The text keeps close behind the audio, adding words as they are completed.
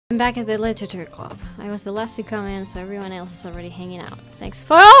I'm back at the literature club. I was the last to come in, so everyone else is already hanging out. Thanks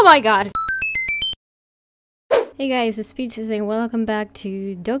for— oh my god! Hey guys, it's Peaches and welcome back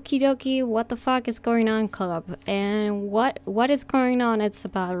to Doki Doki What the Fuck is Going On Club. And what is going on, it's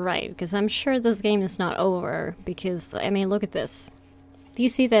about right, because I'm sure this game is not over, because, I mean, look at this. Do you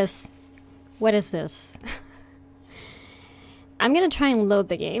see this? What is this? I'm gonna try and load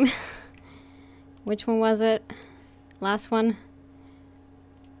the game. Which one was it? Last one?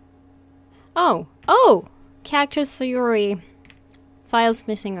 Oh! Oh! Cactus Sayuri. Files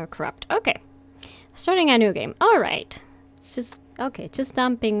missing or corrupt. Okay. Starting a new game. Alright. It's just— okay, just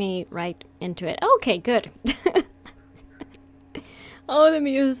dumping me right into it. Okay, good. Oh, the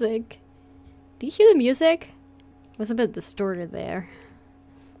music. Do you hear the music? It was a bit distorted there.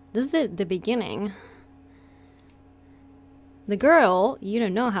 This is the beginning. The girl, you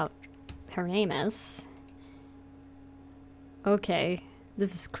don't know how her name is. Okay,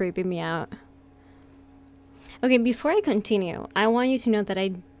 this is creeping me out. Okay, before I continue, I want you to know that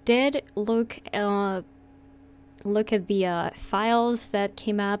I did look at the files that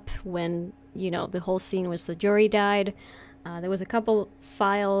came up when, you know, the whole scene was the jury died. There was a couple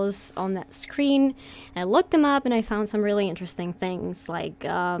files on that screen. I looked them up and I found some really interesting things, like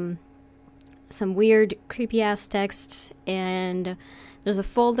some weird creepy ass texts, and there's a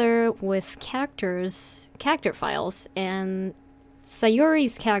folder with character files, and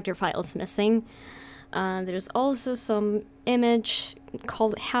Sayuri's character file is missing. There's also some image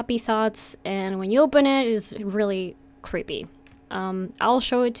called Happy Thoughts, and when you open it, it's really creepy. I'll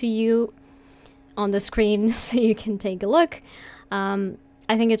show it to you on the screen so you can take a look. I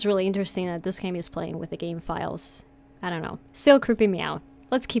think it's really interesting that this game is playing with the game files. I don't know. Still creeping me out.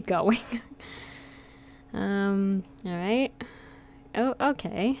 Let's keep going. Alright. Oh,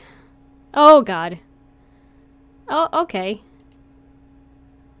 okay. Oh, God. Oh, okay.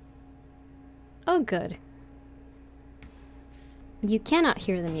 Oh, good. You cannot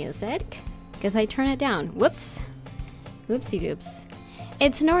hear the music, because I turn it down. Whoops. Whoopsie doops.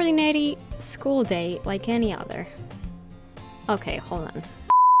 It's an ordinary school day like any other. Okay, hold on.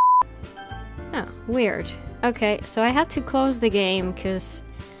 Oh, weird. Okay, so I had to close the game, because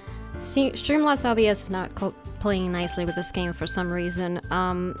Streamlabs OBS is not playing nicely with this game for some reason.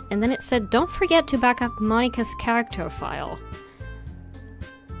 And then it said, don't forget to back up Monica's character file.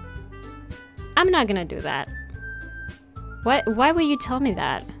 I'm not gonna do that. Why would you tell me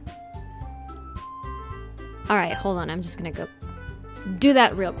that? Alright, hold on, I'm just gonna go do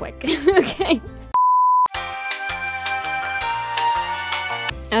that real quick. Okay.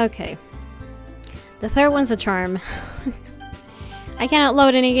 Okay. The third one's a charm. I cannot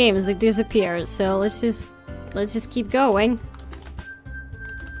load any games, it disappears, so let's just keep going.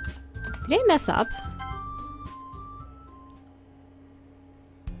 Did I mess up?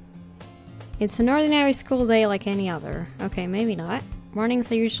 It's an ordinary school day like any other. Okay, maybe not.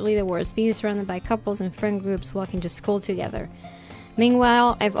 Mornings are usually the worst. Be surrounded by couples and friend groups walking to school together.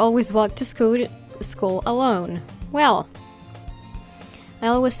 Meanwhile, I've always walked to school alone. Well, I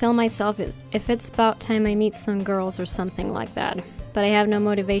always tell myself if it's about time I meet some girls or something like that. But I have no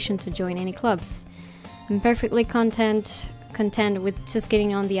motivation to join any clubs. I'm perfectly content with just getting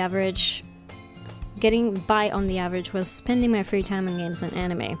by on the average while spending my free time on games and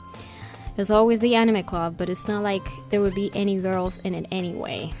anime. There's always the anime club, but it's not like there would be any girls in it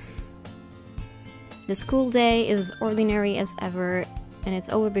anyway. The school day is as ordinary as ever, and it's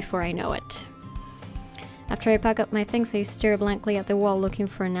over before I know it. After I pack up my things, I stare blankly at the wall looking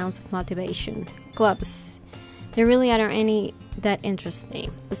for an ounce of motivation. Clubs. There really aren't any that interest me.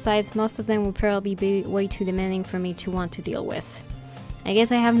 Besides, most of them will probably be way too demanding for me to want to deal with. I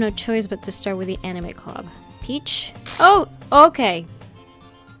guess I have no choice but to start with the anime club. Peach? Oh, okay.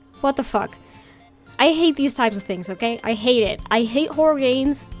 What the fuck? I hate these types of things, okay? I hate it. I hate horror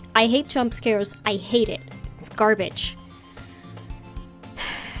games. I hate jump scares. I hate it. It's garbage.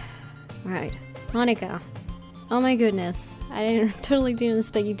 Alright. Monica. Oh my goodness. I totally didn't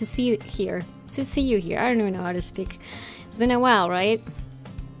expect you to see you here. I don't even know how to speak. It's been a while, right?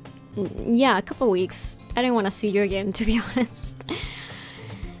 Yeah, a couple weeks. I didn't want to see you again, to be honest.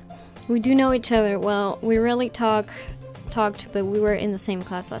 We do know each other. Well, we really talked, but we were in the same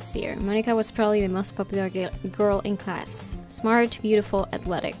class last year. Monica was probably the most popular girl in class. Smart, beautiful,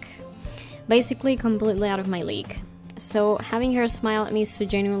 athletic. Basically completely out of my league. So having her smile at me so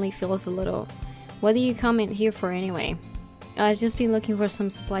genuinely feels a little... What do you come in here for anyway? I've just been looking for some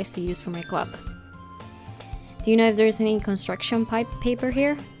supplies to use for my club. Do you know if there's any construction paper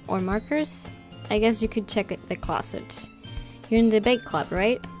here? Or markers? I guess you could check the closet. You're in the debate club,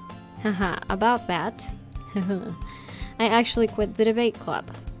 right? Haha, about that. I actually quit the debate club.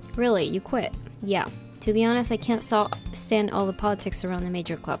 Really, you quit? Yeah. To be honest, I can't stand all the politics around the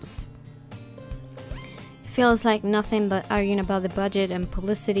major clubs. It feels like nothing but arguing about the budget and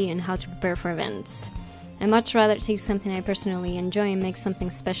publicity and how to prepare for events. I'd much rather take something I personally enjoy and make something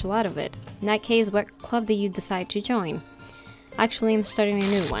special out of it. In that case, what club did you decide to join? Actually, I'm starting a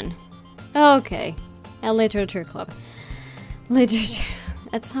new one. Okay, a literature club. Literature.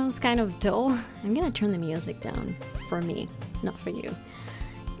 That sounds kind of dull. I'm gonna turn the music down. For me, not for you.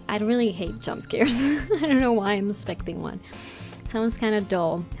 I really hate jump scares. I don't know why I'm expecting one. Sounds kind of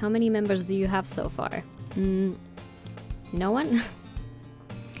dull. How many members do you have so far? No one?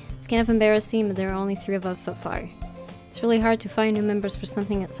 It's kind of embarrassing, but there are only 3 of us so far. It's really hard to find new members for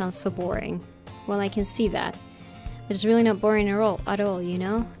something that sounds so boring. Well, I can see that. But it's really not boring at all, you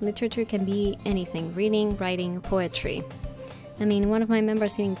know? Literature can be anything. Reading, writing, poetry. I mean, one of my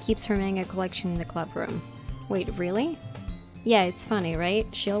members even keeps her manga collection in the club room. Wait, really? Yeah, it's funny, right?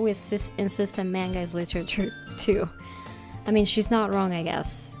 She always insists that manga is literature, too. I mean, she's not wrong, I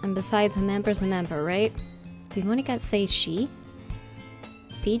guess. And besides, a member's a member, right? Did Monica say she?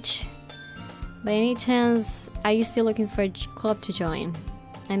 Peach? By any chance, are you still looking for a club to join?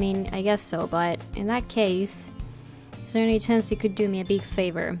 I mean, I guess so, but in that case, is there any chance you could do me a big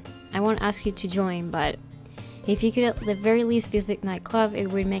favor? I won't ask you to join, but if you could at the very least visit my club, it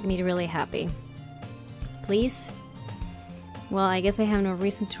would make me really happy. Please? Well, I guess I have no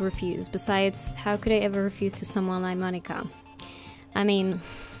reason to refuse. Besides, how could I ever refuse to someone like Monica? I mean,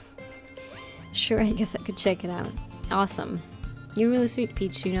 sure, I guess I could check it out. Awesome. You're really sweet,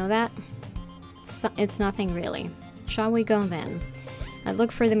 Peach, you know that? It's nothing really. Shall we go then? I'd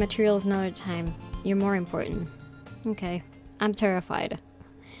look for the materials another time. You're more important. Okay. I'm terrified.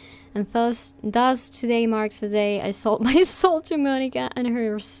 And thus today marks the day I sold my soul to Monica and her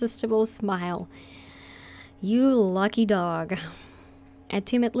irresistible smile. You lucky dog. I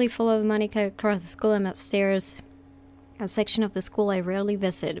timidly followed Monica across the school and upstairs, a section of the school I rarely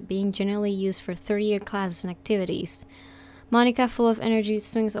visit, being generally used for third-year classes and activities. Monica, full of energy,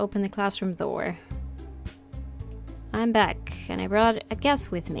 swings open the classroom door. I'm back, and I brought a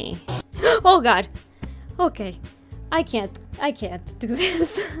guest with me. Oh god! Okay. I can't do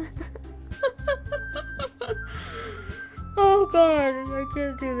this. Oh god, I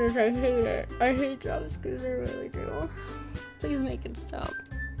can't do this. I hate it. I hate jump scares, I really do. Please make it stop.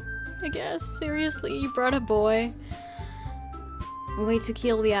 I guess. Seriously, you brought a boy. A way to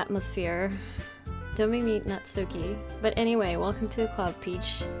kill the atmosphere. Don't make me eat Natsuki. But anyway, welcome to the club,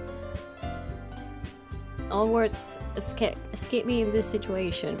 Peach. All words escape me in this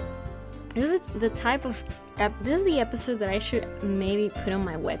situation. This is the type of this is the episode that I should maybe put on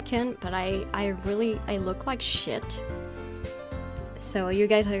my webcam, but I look like shit. So you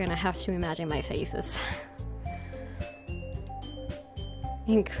guys are gonna have to imagine my faces.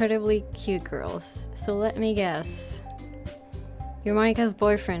 Incredibly cute girls. So let me guess. You're Monica's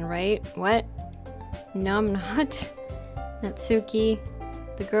boyfriend, right? What? No, I'm not. Natsuki.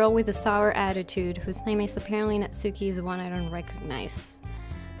 The girl with the sour attitude, whose name is apparently Natsuki, is the one I don't recognize.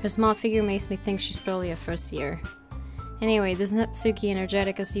 Her small figure makes me think she's probably a first year. Anyway, this is Natsuki,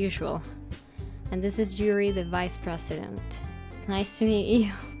 energetic as usual. And this is Yuri, the vice president. It's nice to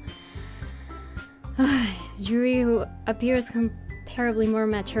meet you. Yuri, who appears comparably more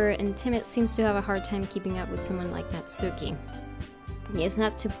mature and timid, seems to have a hard time keeping up with someone like Natsuki. It's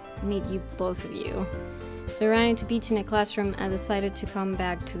nice to meet you, both of you. So I ran into Peach in a classroom and decided to come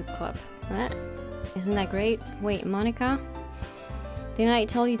back to the club. What? Isn't that great? Wait, Monica? Didn't I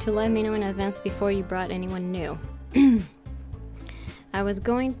tell you to let me know in advance before you brought anyone new? I was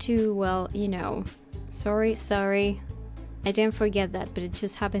going to, well, you know. Sorry. I didn't forget that, but it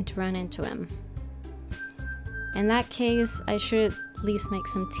just happened to run into him. In that case, I should at least make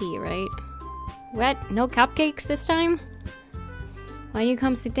some tea, right? What? No cupcakes this time? Why don't you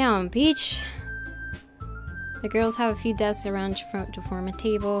come sit down, Peach? The girls have a few desks around to form a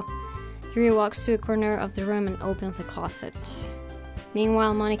table. Yuri walks to a corner of the room and opens a closet.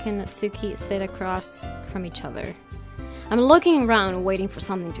 Meanwhile, Monica and Natsuki sit across from each other. I'm looking around waiting for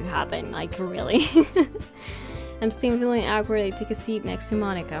something to happen, like really. I'm still feeling awkward. I take a seat next to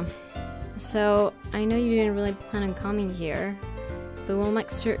Monica. So, I know you didn't really plan on coming here, but we'll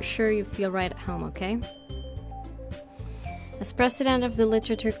make sure you feel right at home, okay? As president of the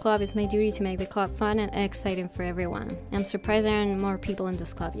literature club, it's my duty to make the club fun and exciting for everyone. I'm surprised there aren't more people in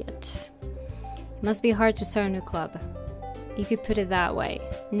this club yet. It must be hard to start a new club. You could put it that way.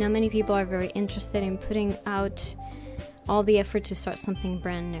 Not many people are very interested in putting out all the effort to start something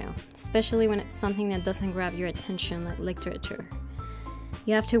brand new, especially when it's something that doesn't grab your attention like literature.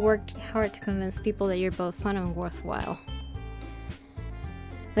 You have to work hard to convince people that you're both fun and worthwhile.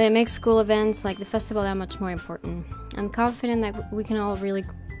 They make school events like the festival that much more important. I'm confident that we can all really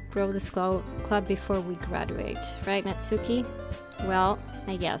grow this club before we graduate. Right, Natsuki? Well,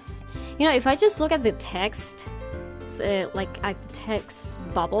 I guess. You know, if I just look at the text, like at the text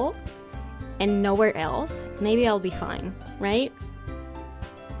bubble, and nowhere else, maybe I'll be fine, right?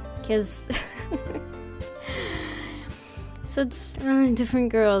 Because... So it's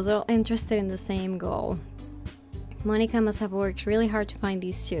different girls all interested in the same goal. Monica must have worked really hard to find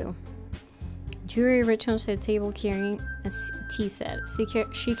these two. Yuri returns to the table carrying a tea set.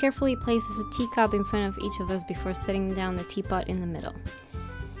 She carefully places a teacup in front of each of us before setting down the teapot in the middle.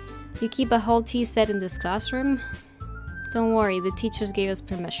 You keep a whole tea set in this classroom? Don't worry, the teachers gave us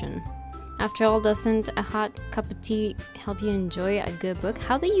permission. After all, doesn't a hot cup of tea help you enjoy a good book?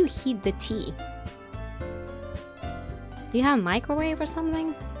 How do you heat the tea? Do you have a microwave or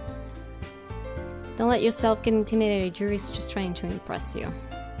something? Don't let yourself get intimidated. Yuri's just trying to impress you.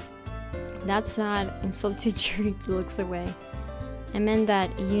 That's not insulted. Yuri looks away. I meant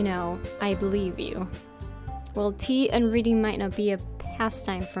that, you know, I believe you. Well, tea and reading might not be a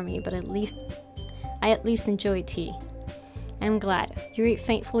pastime for me, but I at least enjoy tea. I'm glad. Yuri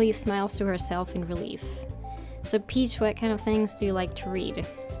faintly smiles to herself in relief. So Peach, what kind of things do you like to read?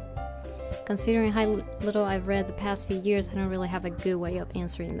 Considering how little I've read the past few years, I don't really have a good way of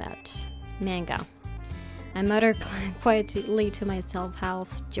answering that. Manga. I mutter quietly to myself,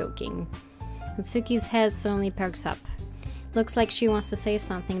 half joking. Natsuki's head suddenly perks up. Looks like she wants to say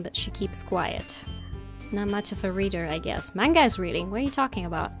something, but she keeps quiet. Not much of a reader, I guess. Manga is reading. What are you talking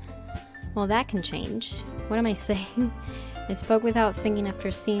about? Well, that can change. What am I saying? I spoke without thinking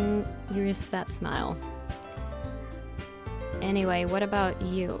after seeing Yuri's sad smile. Anyway, what about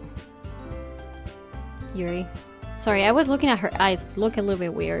you? Yuri. Sorry, I was looking at her eyes. They look a little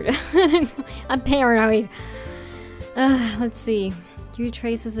bit weird. I'm paranoid. Let's see. Yuri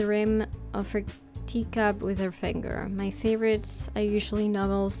traces the rim of her teacup with her finger. My favorites are usually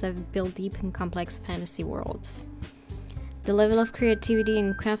novels that build deep and complex fantasy worlds. The level of creativity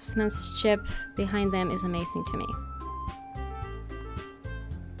and craftsmanship behind them is amazing to me.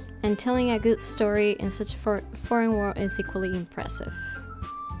 And telling a good story in such a foreign world is equally impressive.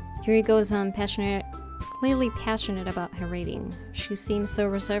 Yuri goes on clearly passionate about her reading. She seems so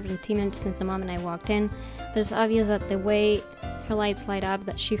reserved and timid since the moment I walked in, but it's obvious that the way her lights light up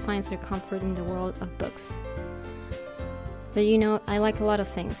that she finds her comfort in the world of books. But you know, I like a lot of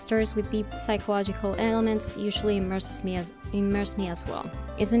things. Stories with deep psychological elements usually immerse me as well.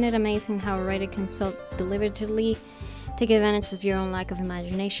 Isn't it amazing how a writer can so deliberately take advantage of your own lack of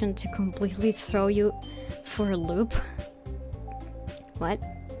imagination to completely throw you for a loop? What?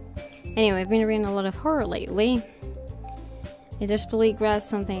 Anyway, I've been reading a lot of horror lately. I desperately grasp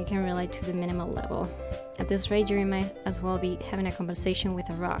something I can relate to the minimal level. At this rate, you might as well be having a conversation with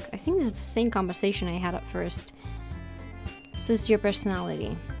a rock. I think this is the same conversation I had at first. This is your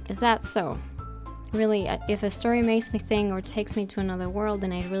personality. Is that so? Really, if a story makes me think or takes me to another world,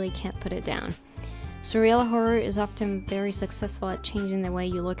 then I really can't put it down. Surreal horror is often very successful at changing the way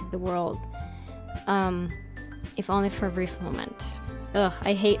you look at the world. If only for a brief moment. Ugh,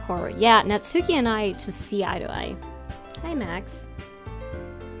 I hate horror. Yeah, Natsuki and I just see eye to eye. Hi, Max.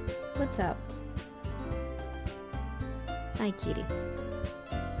 What's up? Hi, kitty.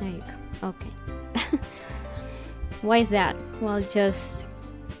 There you go. Okay. Why is that? Well, just...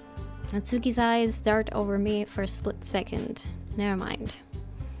 Natsuki's eyes dart over me for a split second. Never mind.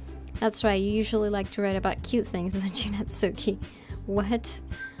 That's right, you usually like to write about cute things, don't you, Natsuki? What?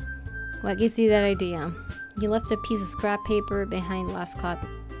 What gives you that idea? You left a piece of scrap paper behind last club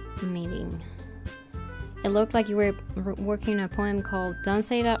meeting. It looked like you were working on a poem called Don't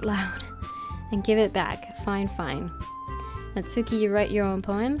Say It Out Loud and Give It Back. Fine, fine. Natsuki, you write your own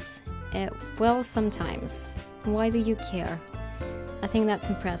poems? Well, sometimes. Why do you care? I think that's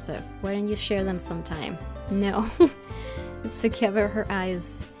impressive. Why don't you share them sometime? No. Natsuki covered her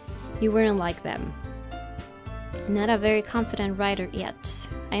eyes. You weren't like them. Not a very confident writer yet.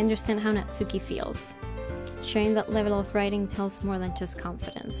 I understand how Natsuki feels. Sharing that level of writing tells more than just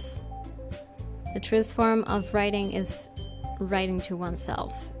confidence. The truest form of writing is writing to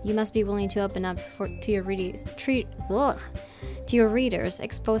oneself. You must be willing to open up to your readers,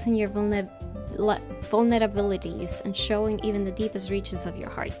 exposing your vulnerabilities and showing even the deepest reaches of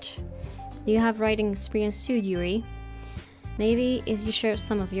your heart. Do you have writing experience too, Yuri? Maybe if you share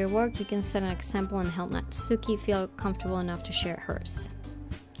some of your work, you can set an example and help Natsuki feel comfortable enough to share hers.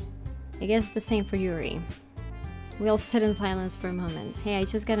 I guess the same for Yuri. We all sit in silence for a moment. Hey, I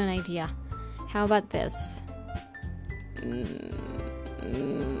just got an idea. How about this?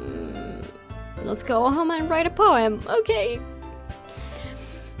 Let's go home and write a poem. Okay.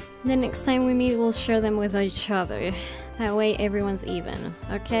 The next time we meet, we'll share them with each other. That way everyone's even,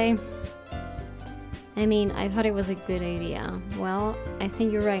 okay? I mean, I thought it was a good idea. Well, I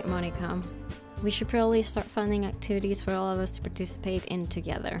think you're right, Monica. We should probably start funding activities for all of us to participate in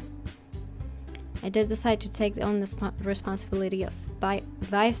together. I did decide to take on the responsibility of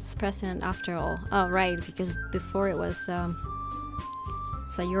vice president after all. Oh, right, because before it was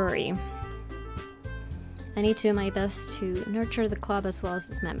Sayuri. I need to do my best to nurture the club as well as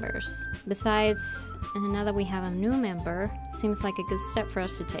its members. Besides, now that we have a new member, it seems like a good step for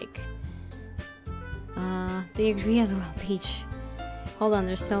us to take. They agree as well, Peach. Hold on,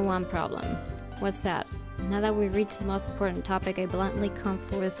 there's still one problem. What's that? Now that we've reached the most important topic, I bluntly come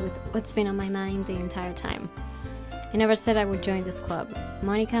forth with what's been on my mind the entire time. I never said I would join this club.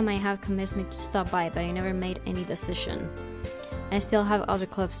 Monica might have convinced me to stop by, but I never made any decision. I still have other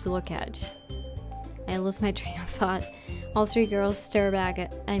clubs to look at. I lose my train of thought. All three girls stare back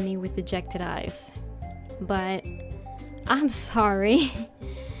at me with dejected eyes. But I'm sorry.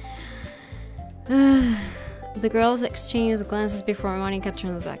 The girls exchange glances before Monica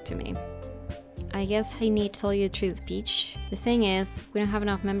turns back to me. I guess I need to tell you the truth, Peach. The thing is, we don't have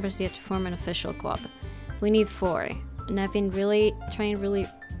enough members yet to form an official club. We need 4, and I've been trying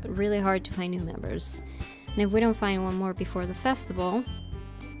really hard to find new members. And if we don't find one more before the festival,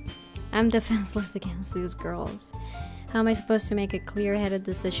 I'm defenseless against these girls. How am I supposed to make a clear-headed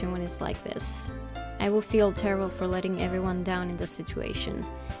decision when it's like this? I will feel terrible for letting everyone down in this situation.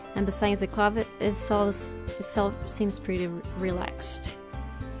 And besides, the club itself seems pretty relaxed.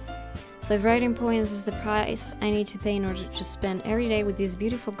 So if writing points is the price I need to pay in order to spend every day with these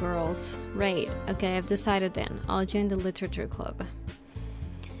beautiful girls, right, okay, I've decided then. I'll join the literature club.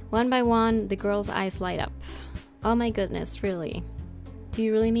 One by one, the girls' eyes light up. Oh my goodness, really? Do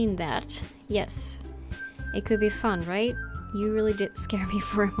you really mean that? Yes. It could be fun, right? You really did scare me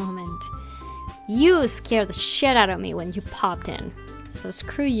for a moment. You scared the shit out of me when you popped in. So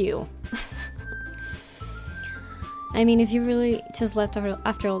screw you. I mean, if you really just left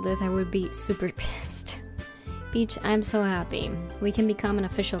after all this, I would be super pissed. Peach, I'm so happy. We can become an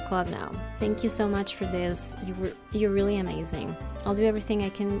official club now. Thank you so much for this. You're really amazing. I'll do everything I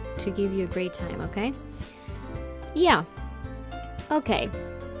can to give you a great time, okay? Yeah. Okay.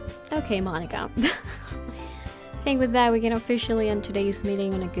 Okay, Monica. I think with that, we can officially end today's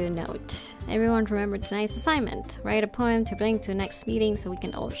meeting on a good note. Everyone remember tonight's assignment. Write a poem to bring to the next meeting so we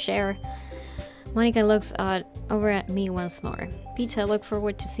can all share. Monica looks over at me once more. Peach, I look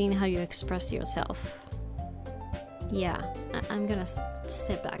forward to seeing how you express yourself. Yeah, I'm gonna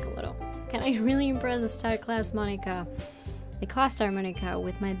step back a little. Can I really impress the star class Monica? The class star Monica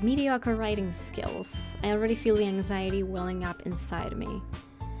with my mediocre writing skills. I already feel the anxiety welling up inside me.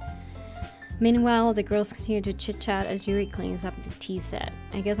 Meanwhile, the girls continue to chit-chat as Yuri cleans up the tea set.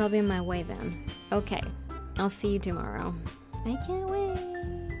 I guess I'll be on my way then. Okay, I'll see you tomorrow. I can't wait.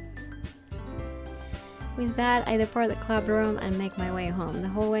 With that, I depart the club room and make my way home. The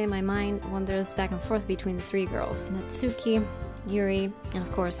whole way my mind wanders back and forth between the 3 girls, Natsuki, Yuri, and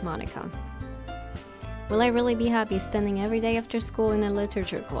of course Monica. Will I really be happy spending every day after school in a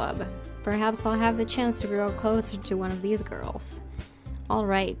literature club? Perhaps I'll have the chance to grow closer to one of these girls.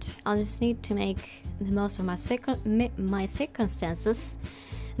 Alright, I'll just need to make the most of my circumstances,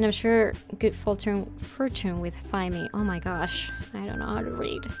 and I'm sure good fortune will find me. Oh my gosh, I don't know how to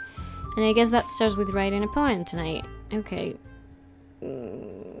read. And I guess that starts with writing a poem tonight. Okay.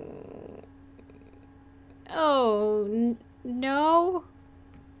 Oh, no.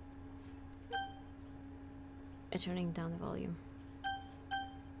 I'm turning down the volume.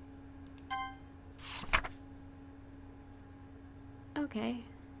 Okay.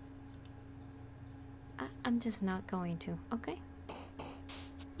 I'm just not going to, okay?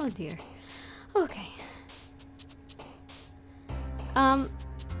 Oh dear. Okay.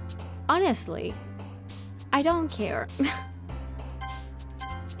 Honestly, I don't care.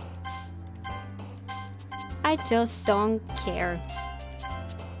 I just don't care.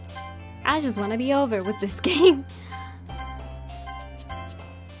 I just want to be over with this game.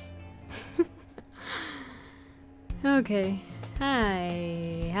 Okay.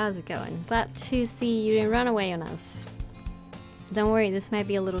 Hi, how's it going? Glad to see you didn't run away on us. Don't worry, this might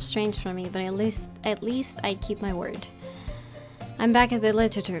be a little strange for me, but at least I keep my word. I'm back at the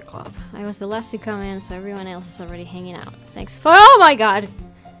literature club. I was the last to come in, so everyone else is already hanging out. Thanks for— oh my god!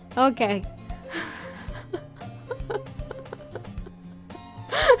 Okay.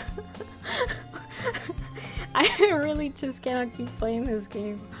 I really just cannot keep playing this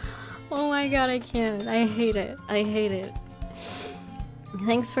game. Oh my god, I can't. I hate it. I hate it.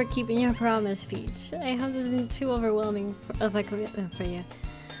 Thanks for keeping your promise, Peach. I hope this isn't too overwhelming of a commitment for you.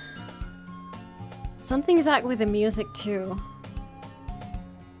 Something's up with the music too.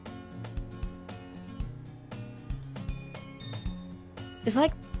 It's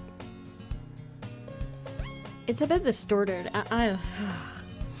like... It's a bit distorted.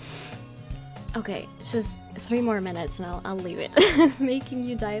 Okay, just 3 more minutes and I'll leave it. Making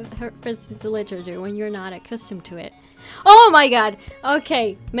you dive first into literature when you're not accustomed to it. Oh my god!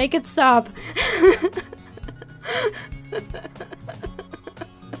 Okay, make it stop.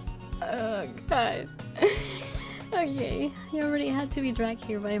 Oh god. Okay, you already had to be dragged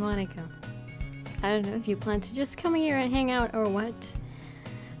here by Monica. I don't know if you plan to just come here and hang out or what.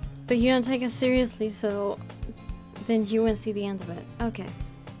 But you don't take us seriously, so then you won't see the end of it. Okay.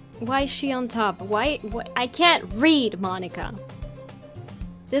 Why is she on top? Why? I can't read, Monica.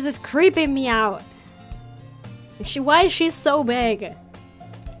 This is creeping me out. Why is she so big?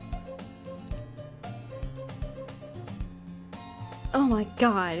 Oh my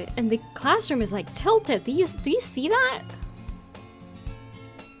god. And the classroom is like tilted. Do you see that?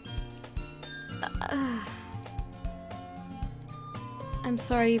 I'm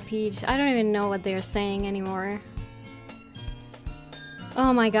sorry, Peach. I don't even know what they're saying anymore.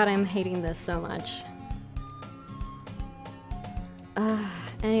 Oh my god, I'm hating this so much.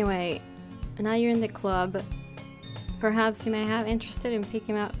 Anyway, now you're in the club. Perhaps you may have interested in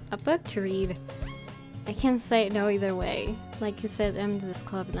picking out a book to read. I can't say no either way. Like you said, I'm in this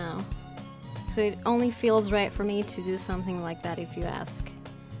club now. So it only feels right for me to do something like that if you ask.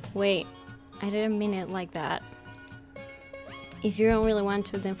 Wait, I didn't mean it like that. If you don't really want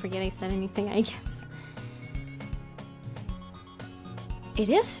to, then forget I said anything, I guess. It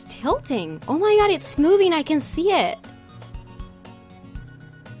is tilting! Oh my god, it's moving, I can see it!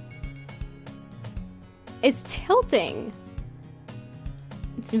 It's tilting!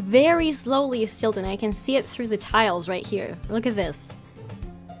 It's very slowly tilting, I can see it through the tiles right here. Look at this.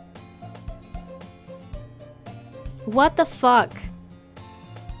 What the fuck?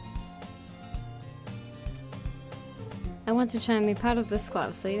 I want to try and be part of this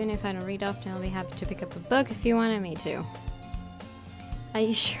club, so even if I don't read often, I'll be happy to pick up a book if you wanted me to. Are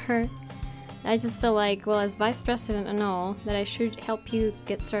you sure? I just feel like, well, as vice president and all, that I should help you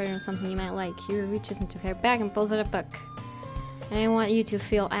get started on something you might like. He reaches into her bag and pulls out a book. And I want you to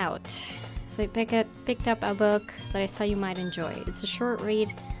feel out. So I picked up a book that I thought you might enjoy. It's a short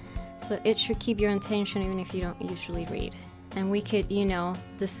read, so it should keep your attention even if you don't usually read. And we could, you know,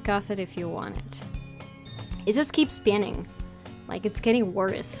 discuss it if you want it. It just keeps spinning. Like, it's getting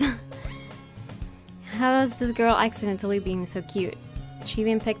worse. How is this girl accidentally being so cute? She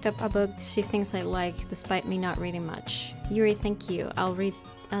even picked up a book she thinks I like, despite me not reading much. Yuri, thank you. I'll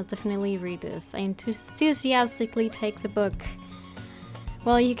definitely read this. I enthusiastically take the book.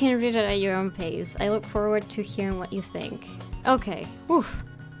 Well, you can read it at your own pace. I look forward to hearing what you think. Okay. Oof.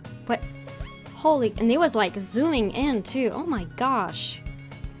 What? Holy... And it was like zooming in too. Oh my gosh.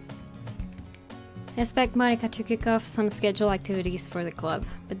 I expect Monica to kick off some scheduled activities for the club,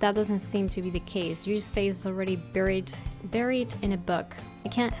 but that doesn't seem to be the case. Yuri's face is already buried in a book. I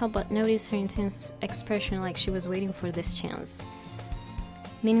can't help but notice her intense expression, like she was waiting for this chance.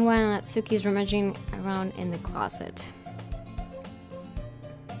 Meanwhile, Natsuki's rummaging around in the closet.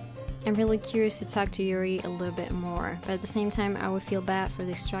 I'm really curious to talk to Yuri a little bit more, but at the same time I would feel bad for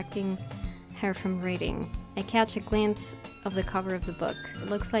distracting her from reading. I catch a glimpse of the cover of the book. It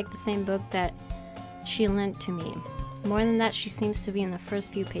looks like the same book that she lent to me. More than that, she seems to be in the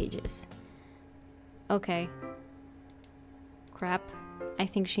first few pages. Okay. Crap. I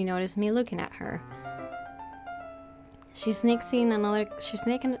think she noticed me looking at her. She sneaks in another... She's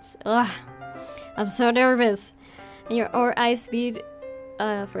sneaking... Ugh! I'm so nervous! And your eyes beat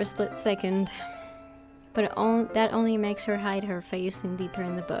for a split second. But that only makes her hide her face in deeper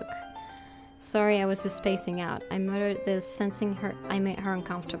in the book. Sorry, I was just spacing out. I muttered this, sensing I made her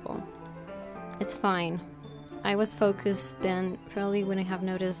uncomfortable. It's fine. I was focused then, probably wouldn't have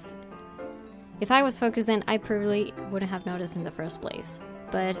noticed. If I was focused then, I probably wouldn't have noticed in the first place.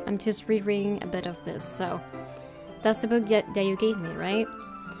 But I'm just rereading a bit of this, so... That's the book that you gave me, right?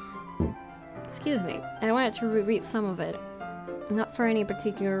 Excuse me. I wanted to reread some of it. Not for any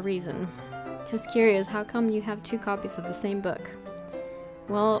particular reason. Just curious, how come you have 2 copies of the same book?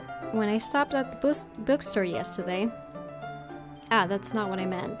 Well, when I stopped at the bookstore yesterday... Ah, that's not what I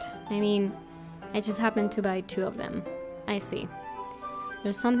meant. I mean... I just happened to buy 2 of them. I see.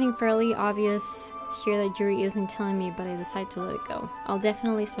 There's something fairly obvious here that Yuri isn't telling me, but I decide to let it go. I'll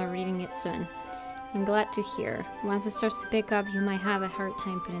definitely start reading it soon. I'm glad to hear. Once it starts to pick up, you might have a hard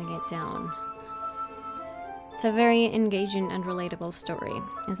time putting it down. It's a very engaging and relatable story.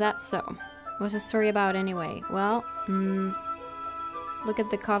 Is that so? What's the story about anyway? Well, look at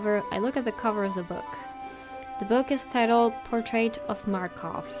the cover. I look at the cover of the book. The book is titled Portrait of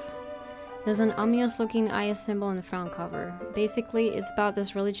Markov. There's an ominous-looking eye symbol in the front cover. Basically, it's about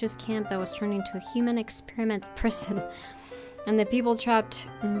this religious camp that was turned into a human experiment prison. And the people trapped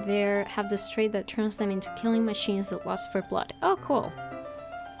there have this trait that turns them into killing machines that lust for blood. Oh, cool.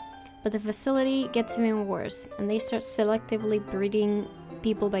 But the facility gets even worse, and they start selectively breeding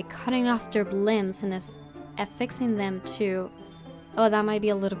people by cutting off their limbs and affixing them to... Oh, that might be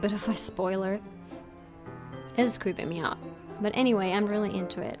a little bit of a spoiler. This is creeping me out. But anyway, I'm really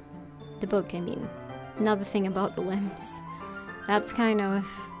into it. The book, I mean. Another thing about the limbs. That's kind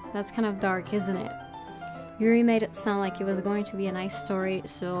of dark, isn't it? Yuri made it sound like it was going to be a nice story,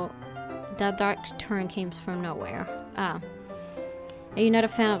 so that dark turn came from nowhere. Ah. Are you not a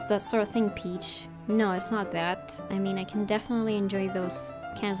fan of that sort of thing, Peach? No, it's not that. I mean, I can definitely enjoy those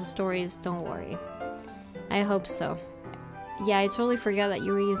kinds of stories, don't worry. I hope so. Yeah, I totally forgot that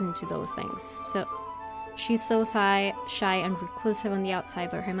Yuri is into those things. So, she's so shy and reclusive on the outside,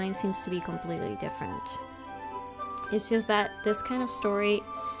 but her mind seems to be completely different. It's just that this kind of story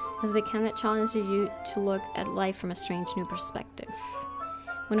is the kind that challenges you to look at life from a strange new perspective.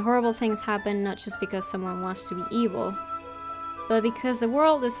 When horrible things happen, not just because someone wants to be evil, but because the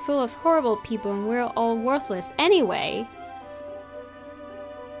world is full of horrible people and we're all worthless anyway.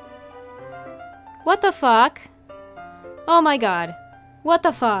 What the fuck? Oh my god. What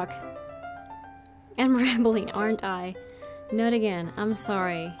the fuck? I'm rambling, aren't I? Not again. I'm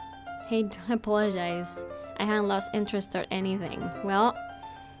sorry. Hey, don't apologize. I hadn't lost interest or anything. Well,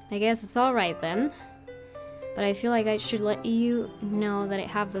 I guess it's alright then. But I feel like I should let you know that I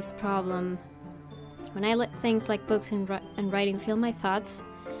have this problem. When I let things like books and writing fill my thoughts,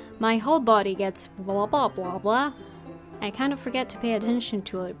 my whole body gets blah blah blah blah. I kind of forget to pay attention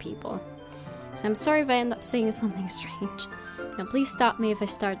to other people. So I'm sorry if I end up saying something strange. Now please stop me if I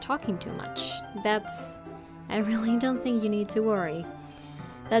start talking too much. I really don't think you need to worry.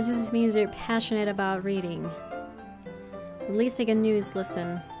 That just means you're passionate about reading. The least I can do is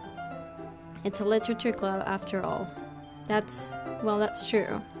listen. It's a literature club after all. That's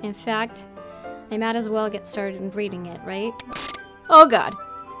true. In fact, I might as well get started in reading it, right? Oh god.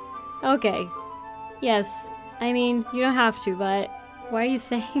 Okay. Yes. I mean, you don't have to, but why are you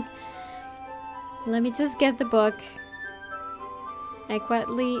saying? Let me just get the book. I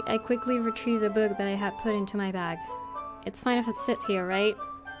quickly retrieve the book that I had put into my bag. It's fine if it sits here, right?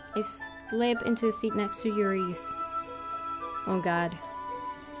 I slip into the seat next to Yuri's. Oh god.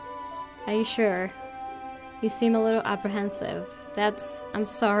 Are you sure? You seem a little apprehensive. I'm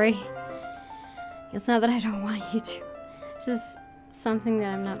sorry. It's not that I don't want you to. It's just something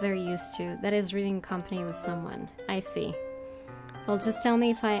that I'm not very used to. That is reading company with someone. I see. Well, just tell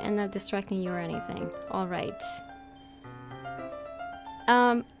me if I end up distracting you or anything. Alright.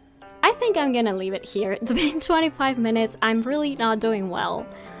 I think I'm gonna leave it here. It's been 25 minutes. I'm really not doing well.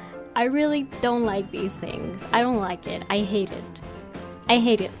 I really don't like these things. I don't like it. I hate it. I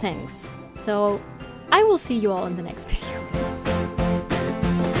hate it, thanks. So, I will see you all in the next video.